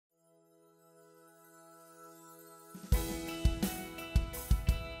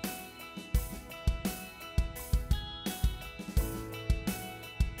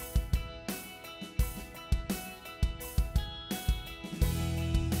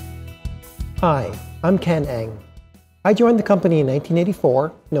Hi, I'm Ken Eng. I joined the company in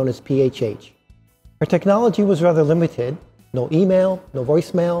 1984, known as PHH. Our technology was rather limited: no email, no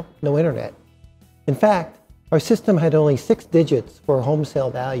voicemail, no internet. In fact, our system had only 6 digits for a home sale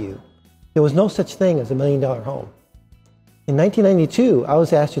value. There was no such thing as $1 million home. In 1992, I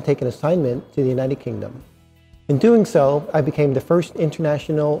was asked to take an assignment to the United Kingdom. In doing so, I became the first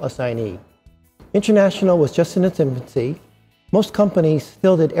international assignee. International was just in its infancy. Most companies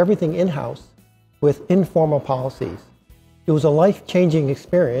still did everything in-house with informal policies. It was a life-changing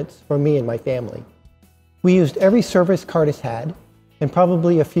experience for me and my family. We used every service Cartus had, and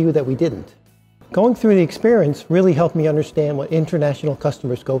probably a few that we didn't. Going through the experience really helped me understand what international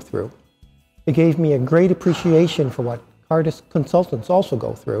customers go through. It gave me a great appreciation for what Cartus consultants also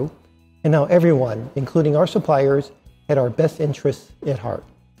go through, and how everyone, including our suppliers, had our best interests at heart.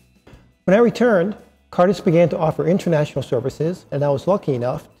 When I returned, Cartus began to offer international services, and I was lucky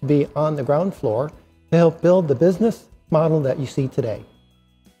enough to be on the ground floor to help build the business model that you see today.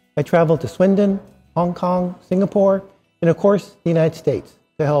 I traveled to Swindon, Hong Kong, Singapore, and of course, the United States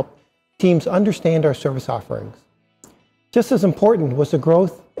to help teams understand our service offerings. Just as important was the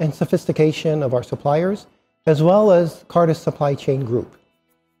growth and sophistication of our suppliers, as well as Cartus Supply Chain Group.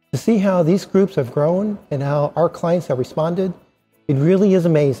 To see how these groups have grown and how our clients have responded, it really is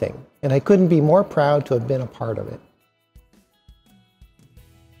amazing, and I couldn't be more proud to have been a part of it.